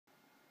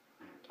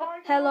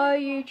Hello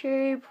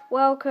YouTube,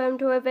 welcome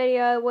to a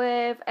video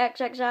with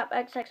XXApp,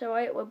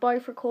 XX08. We're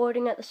both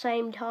recording at the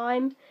same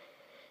time.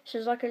 This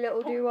is like a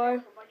little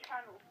duo.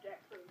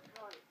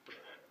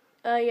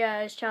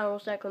 Yeah, his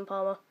channel's Declan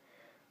Palmer.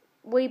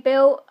 We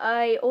built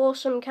a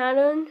awesome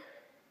cannon.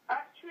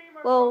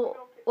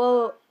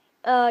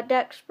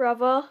 Deck's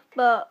brother,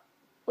 but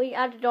we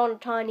added on a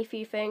tiny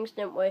few things,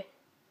 didn't we?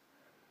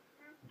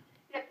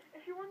 Yeah,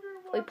 if you're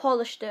wondering why we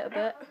polished it a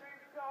bit. It's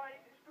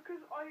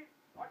because I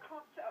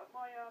can't set up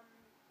my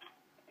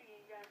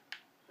thingy again.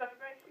 So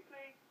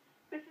basically,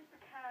 this is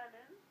the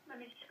cannon. Let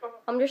me just go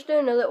up. I'm just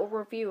doing a little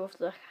review of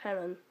the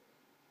cannon.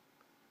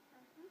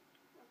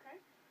 Okay.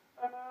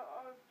 I've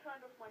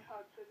turned off my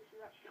HUD, so this is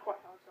actually quite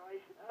hard,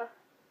 guys.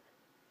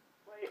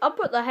 I'll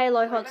put the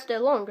Halo HUD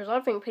still on because I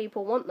think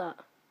people want that.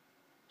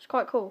 It's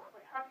quite cool.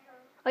 Wait,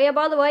 oh yeah,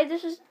 by the way,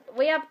 the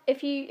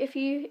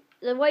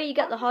way you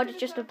get the HUD is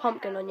just a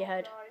pumpkin on your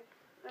head.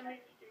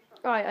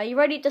 Right, are you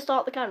ready to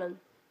start the cannon?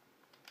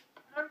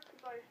 No,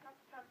 because I have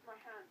to turn my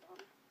hand on.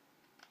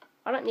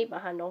 I don't need my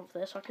hand on for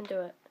this. I can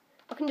do it.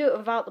 I can do it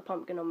without the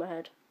pumpkin on my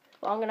head.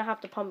 But I'm gonna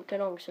have the pumpkin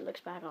on because it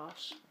looks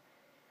badass.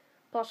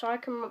 Plus, I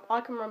can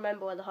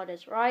remember where the HUD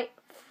is. Right,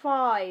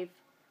 5,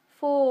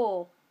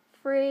 4,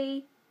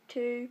 3,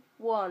 2,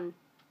 1.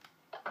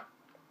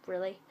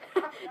 Really?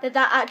 Did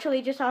that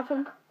actually just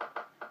happen? Yeah.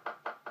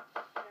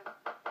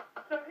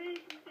 So here you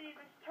can see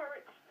this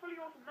turret's fully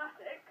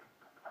automatic.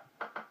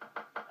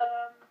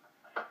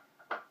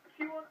 If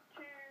you want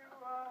to...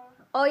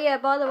 Oh yeah,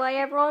 by the way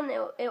everyone,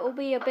 it will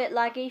be a bit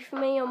laggy for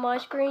me on my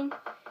screen.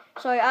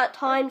 So at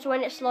times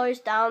when it slows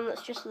down,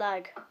 that's just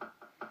lag.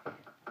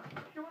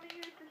 If you want to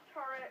use this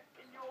turret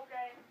in your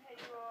game, here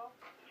you are,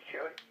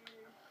 showing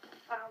you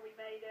how we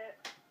made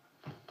it.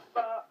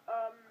 But,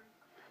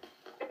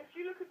 if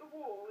you look at the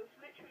wall, it's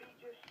literally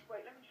just...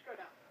 Wait, let me just go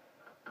down.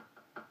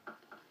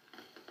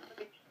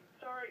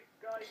 Sorry,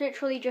 guys. It's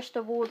literally just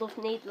a wall of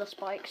needler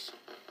spikes.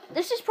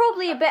 This is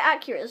probably a bit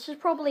accurate. This is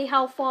probably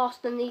how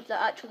fast the needler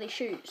actually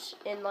shoots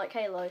in like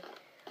Halo.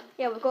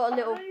 Yeah, we've got a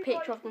little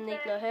picture of the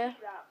needler here.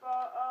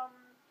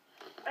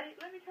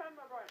 Let me turn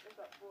my brightness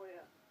up for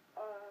you.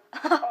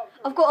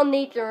 I've got a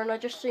needler and I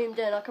just zoomed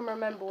in. I can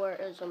remember where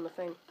it is on the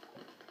thing.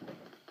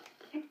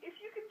 If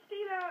you can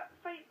see that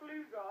faint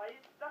blue, guys,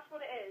 that's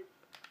what it is.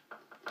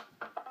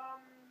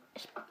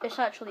 It's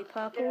actually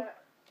purple. Yeah.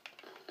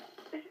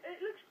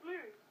 It looks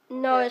blue.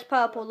 No, it's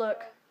purple.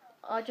 Look,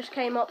 I just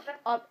came up.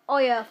 Oh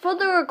yeah, for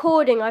the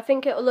recording, I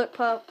think it'll look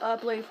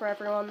blue for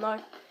everyone though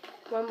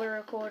when we're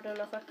recording.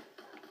 I think.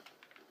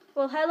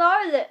 Well,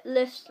 hello,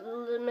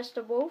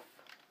 Mr. Wolf.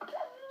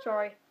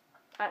 Sorry,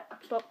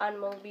 stop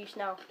animal abuse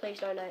now. Please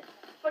donate.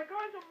 So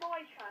guys, on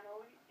my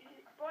channel,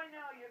 by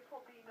now you've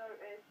probably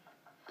noticed,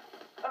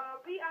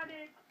 we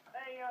added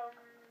a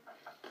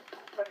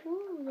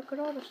Ooh, look at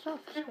all the stuff.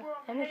 It's an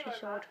energy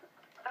sword.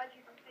 As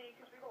you can see,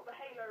 because we got the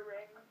Halo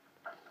ring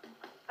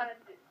and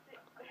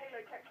the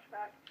Halo texture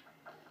pack.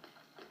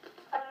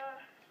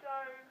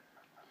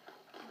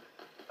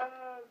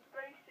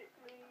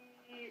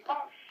 Basically,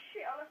 oh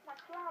shit! I left my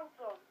clouds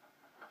on.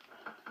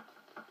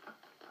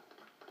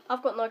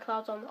 I've got no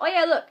clouds on. Oh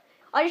yeah, look.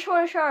 I just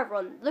want to show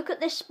everyone. Look at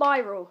this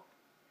spiral.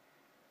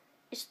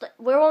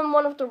 We're on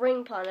one of the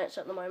ring planets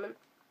at the moment.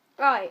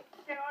 Right.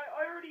 Yeah,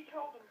 I already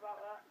told them about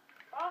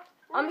that.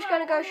 I'm just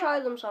going to go show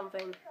them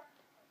something.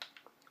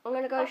 I'm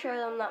going to go show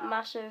them that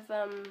massive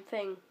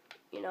thing,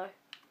 you know.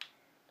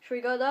 Should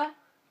we go there?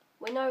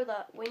 We know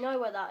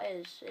where that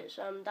is. It's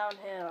down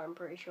here, I'm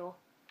pretty sure.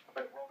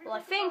 Well,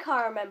 I think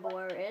I remember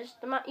where it is.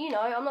 You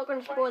know, I'm not going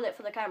to spoil it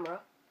for the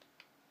camera.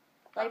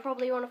 They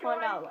probably want to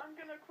find out. I'm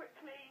going to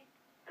quickly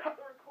cut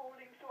the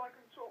recording so I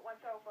can sort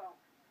myself out.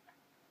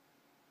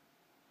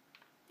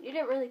 You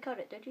didn't really cut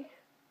it, did you?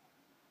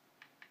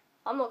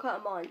 I'm not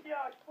cutting mine. Yeah,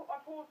 I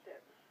paused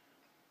it.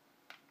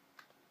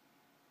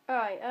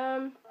 Alright,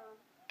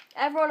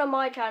 everyone on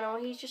my channel,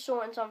 he's just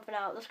sorting something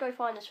out. Let's go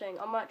find this thing.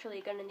 I'm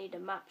actually going to need a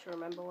map to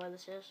remember where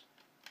this is.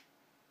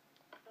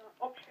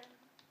 Options.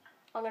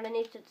 I'm going to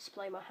need to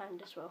display my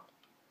hand as well.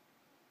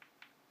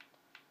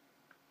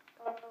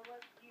 Where's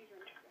the user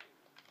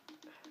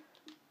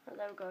interface? Right,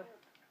 there we go.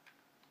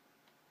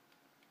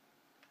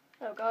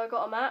 There we go, I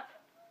got a map.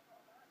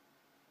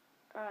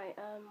 Alright,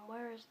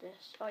 where is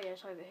this? Oh yeah,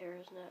 it's over here,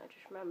 isn't it? I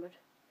just remembered.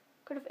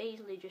 Could have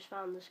easily just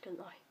found this, couldn't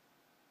I?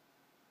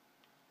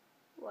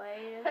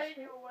 Wait a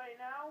second.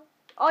 Now.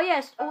 Oh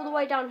yes, all the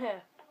way down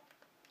here.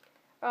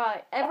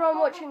 Right, everyone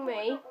watching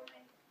me,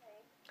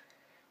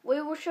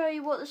 we will show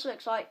you what this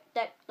looks like.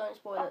 Deck, don't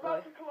spoil it though. I'm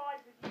about to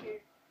collide with you.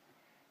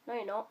 No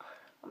you're not.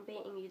 I'm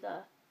beating you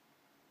there.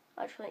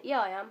 Actually, yeah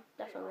I am.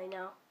 Definitely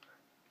now.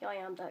 Yeah I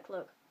am, Deck,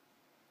 look.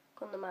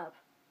 Look on the map.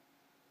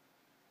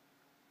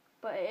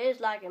 But it is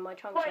lagging, my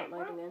chunk's not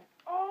loading in.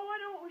 Oh, I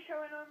know what we're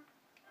showing them.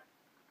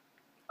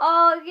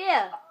 Oh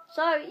yeah,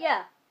 so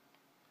yeah.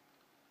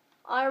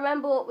 I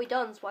remember what we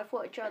done, so I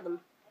thought I'd show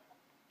them.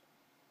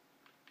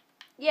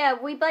 Yeah,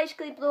 we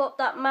basically blew up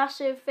that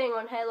massive thing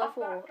on Halo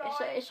 4.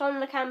 It's on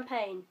the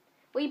campaign.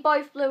 We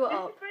both blew it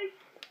up.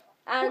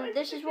 And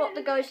this is what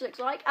the ghost looks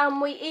like.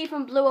 And we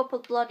even blew up a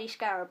bloody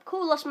scarab.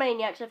 Call us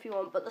maniacs if you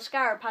want, but the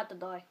scarab had to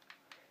die.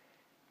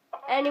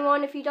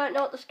 Anyone, if you don't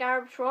know what the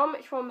scarab's from,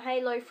 it's from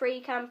Halo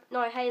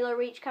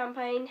Reach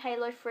campaign,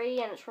 Halo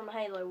 3, and it's from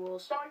Halo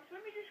Wars. Guys,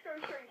 let me just go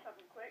show you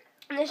something quick.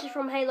 And this is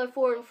from Halo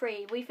 4 and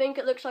 3. We think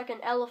it looks like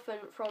an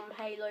elephant from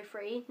Halo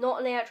 3.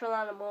 Not an actual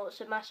animal, it's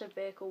a massive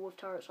vehicle with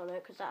turrets on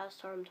it, because that has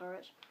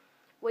turrets.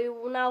 We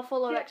will now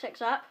follow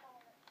XXApp,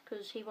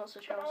 because he wants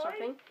to show us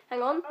something.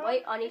 Hang on,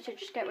 wait, I need to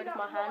just get rid of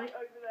my hand.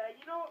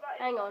 You know what that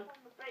Hang is on. on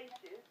the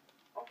bases,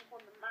 off on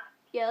the map?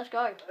 Yeah, let's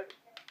go.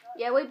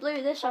 Yeah, we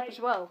blew this up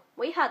as well.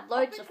 We had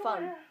loads of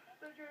fun.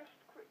 So just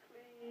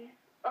quickly,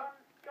 guys,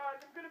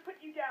 I'm going to put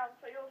you down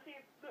so you'll see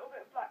a little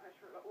bit of blackness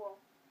for a little while.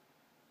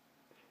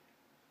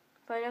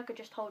 If only I could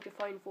just hold your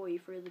phone for you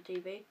through the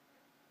TV.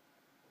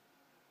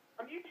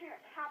 I'm using a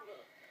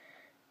tablet.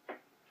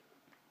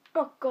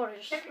 Oh god,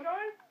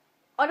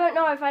 I don't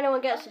know if anyone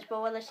gets this,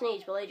 but when they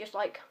sneeze, but they just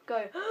like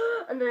go,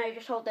 and then they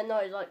just hold their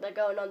nose like they're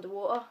going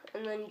underwater,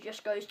 and then it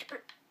just goes,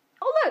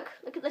 oh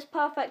look at this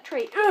perfect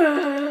tree.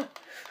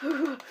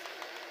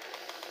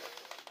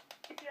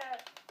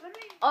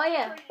 Oh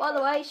yeah, by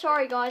the way,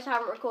 sorry guys, I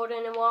haven't recorded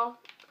in a while.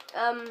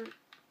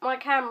 My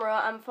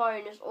camera and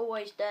phone is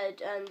always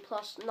dead, and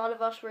plus none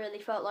of us really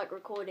felt like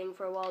recording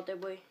for a while,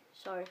 did we?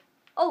 So,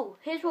 oh,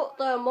 here's what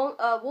the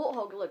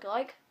warthog looked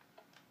like.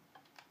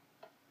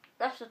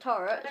 That's a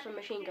turret, it's a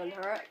machine gun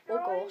turret, or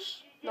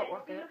gorse, not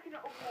rocket.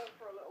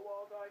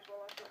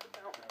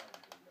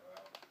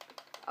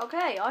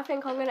 Okay, I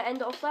think I'm going to end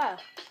it off there.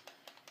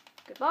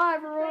 Goodbye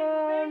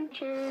everyone,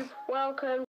 welcome.